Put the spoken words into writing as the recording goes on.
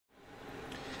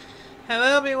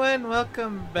Hello everyone,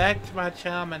 welcome back to my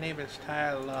channel. My name is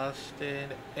Tyler Lawston,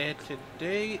 and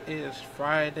today is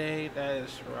Friday. That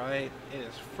is right, it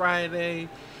is Friday,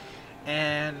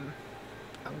 and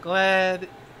I'm glad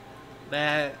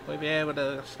that we'll be able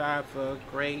to start for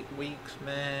great weeks,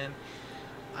 man.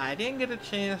 I didn't get a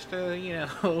chance to,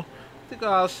 to go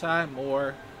outside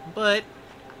more, but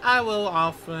I will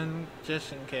often,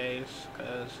 just in case,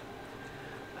 because,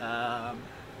 um,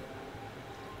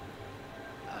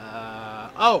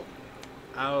 oh,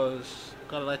 I was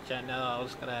gonna let y'all know I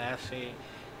was gonna actually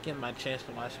get my chance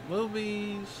to watch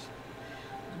movies,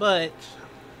 but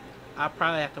I'll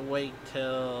probably have to wait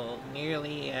till near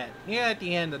at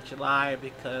the end of July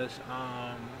because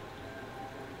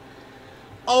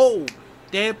oh,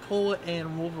 Deadpool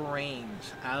and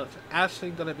Wolverines. I was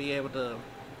actually gonna be able to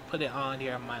put it on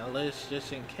here on my list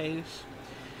just in case.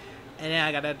 And then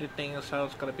I got other things I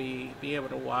was gonna be able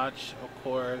to watch, of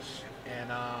course.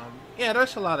 And yeah,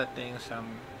 there's a lot of things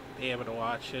I'm be able to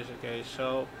watch just in case.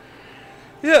 So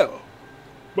yeah,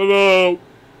 but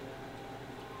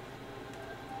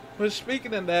but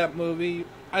speaking of that movie,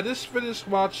 I just finished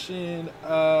watching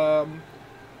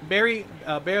Beverly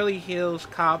Hills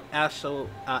Cop SOF.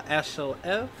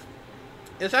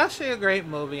 It's actually a great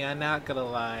movie. I'm not gonna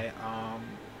lie.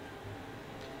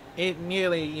 It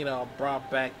nearly brought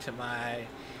back to my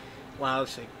when I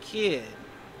was a kid.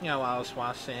 While I was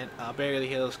watching Beverly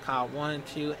Hills Cop 1,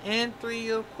 2, and 3,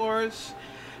 of course.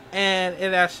 And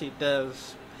it actually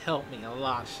does help me a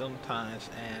lot sometimes.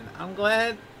 And I'm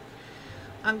glad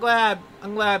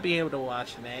to be able to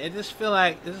watch it, man. It just feel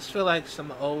like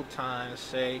some old times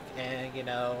sake. And,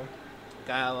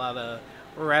 got a lot of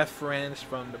reference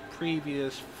from the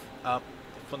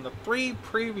from the three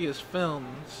previous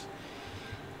films.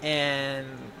 And,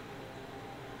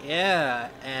 yeah,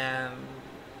 and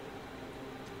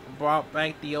brought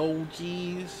back the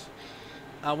OGs.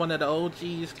 One of the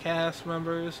OGs cast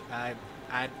members. I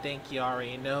think you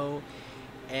already know,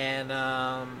 and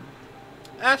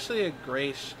actually a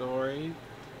great story.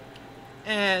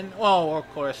 And well, of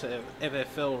course, if it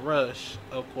felt rushed,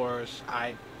 of course,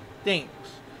 think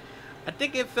I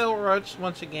think it felt rushed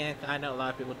once again. I know a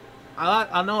lot of people.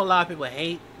 I know a lot of people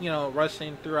hate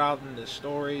rushing throughout in the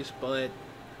stories, but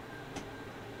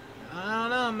I don't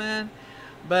know, man.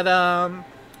 But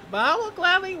but I would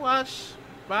gladly watch.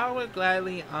 But I would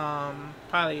gladly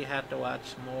probably have to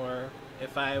watch more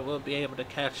if I will be able to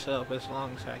catch up as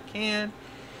long as I can.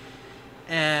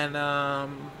 And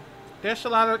there's a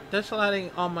lot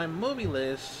on my movie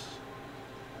list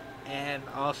and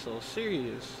also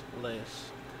series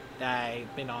list that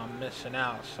I've been on missing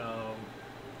out. So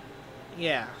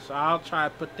yeah, so I'll try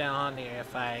to put that on here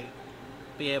if I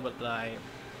be able to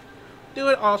do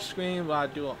it off screen while I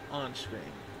do it on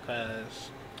screen, because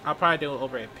I'll probably do it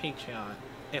over at Patreon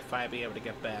if I be able to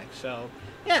get back. So,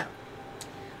 yeah.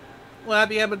 Will I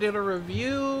be able to do the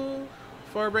review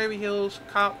for Beverly Hills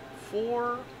Cop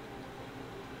 4?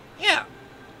 Yeah.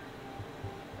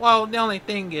 Well, the only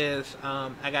thing is,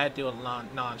 I gotta do a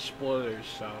non-spoilers,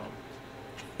 so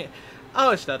I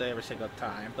always do that every single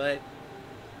time, but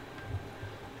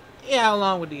yeah,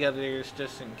 along with the others,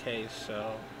 just in case.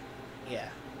 So, yeah.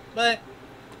 But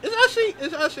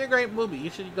it's actually a great movie. You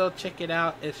should go check it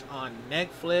out. It's on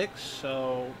Netflix.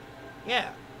 So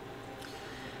yeah.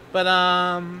 But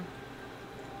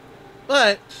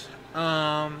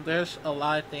there's a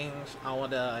lot of things I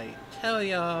want to tell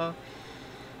y'all,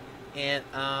 and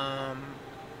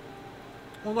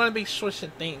we're gonna be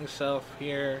switching things up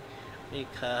here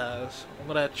because I'm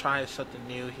gonna try something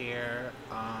new here.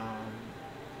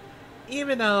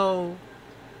 Even though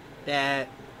that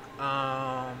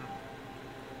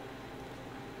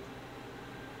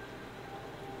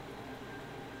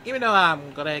even though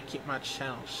I'm gonna keep my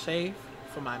channel safe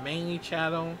for my main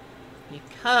channel,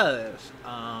 because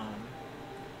I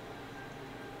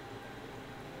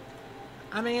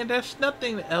mean, there's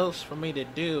nothing else for me to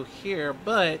do here,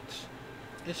 but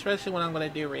especially when I'm gonna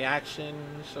do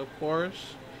reactions, of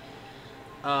course.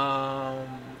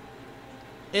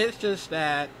 It's just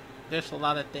that there's a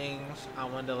lot of things I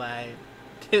want to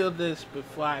do this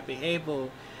before I be able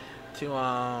to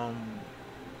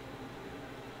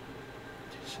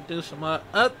do some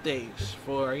updates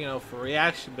for for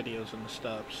reaction videos and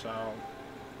stuff. So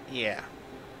yeah,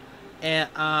 and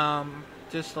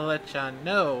just to let y'all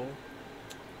know,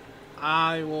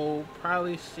 I will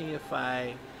probably see if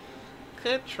I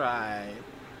could try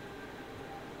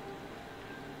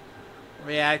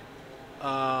react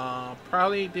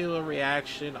probably do a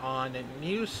reaction on the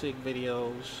music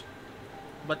videos,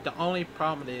 but the only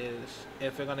problem is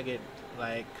if they're gonna get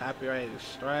like copyrighted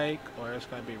strike, or it's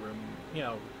gonna be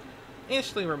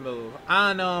instantly removed. I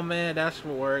don't know, man. That's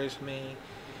what worries me.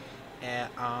 And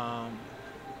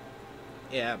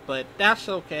yeah, but that's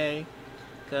okay,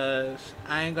 cause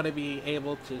I ain't gonna be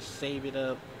able to save it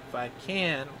up if I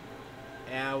can,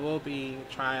 and I will be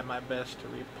trying my best to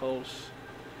repost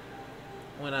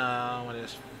when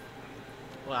it's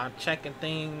well, I'm checking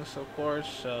things, of course.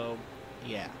 So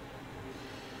yeah,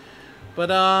 but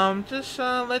just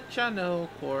let y'all know,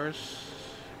 of course,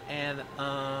 and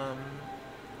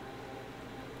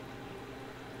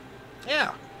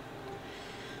yeah,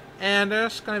 and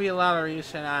there's gonna be a lot of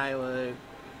reason I would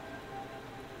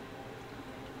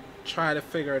try to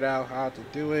figure it out how to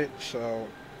do it. So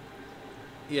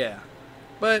yeah,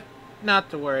 but not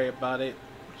to worry about it.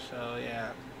 So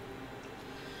yeah.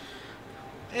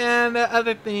 And the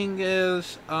other thing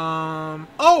is, oh,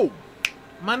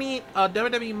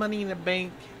 WWE Money in the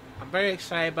Bank. I'm very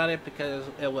excited about it because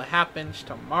it will happen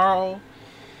tomorrow,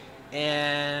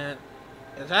 and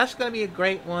that's gonna be a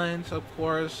great one. So of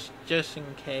course, just in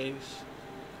case,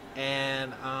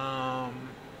 and I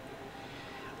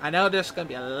know there's gonna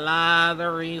be a lot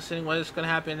of reason what's gonna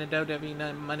happen in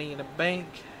WWE Money in the Bank,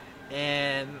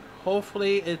 and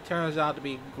hopefully it turns out to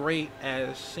be great as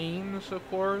it seems, of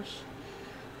course,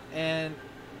 and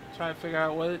try to figure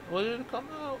out what did it come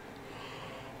out.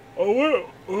 Oh well.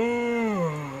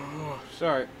 Oh,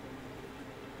 sorry.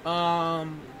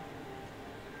 Um,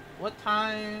 what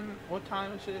time? What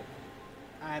time is it?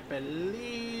 I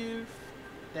believe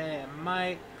that it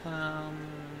might come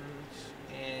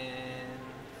in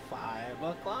 5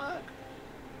 o'clock.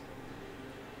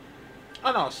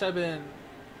 Oh no, 7.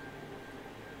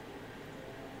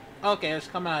 Okay, it's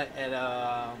coming out at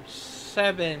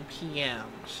 7 p.m.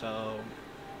 So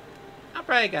I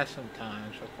probably got some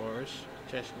time, of course,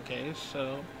 just in case.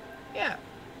 So yeah,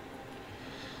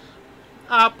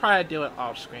 I'll probably do it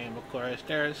off screen, of course.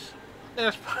 There's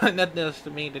probably nothing else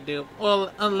to me to do.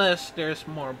 Well, unless there's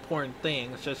more important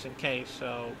things, just in case.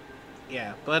 So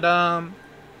yeah, but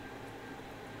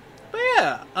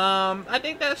yeah, I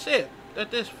think that's it.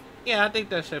 Yeah, I think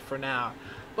that's it for now.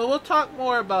 But we'll talk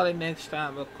more about it next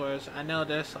time, of course. I know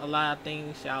there's a lot of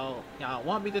things y'all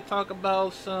want me to talk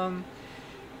about some,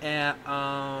 and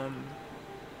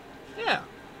yeah.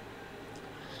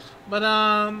 But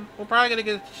we're probably gonna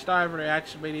get started with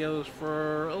reaction videos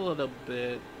for a little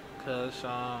bit, cause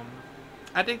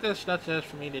I think there's nothing else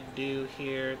for me to do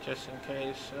here, just in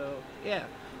case. So yeah.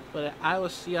 But I will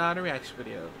see y'all in the reaction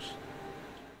videos.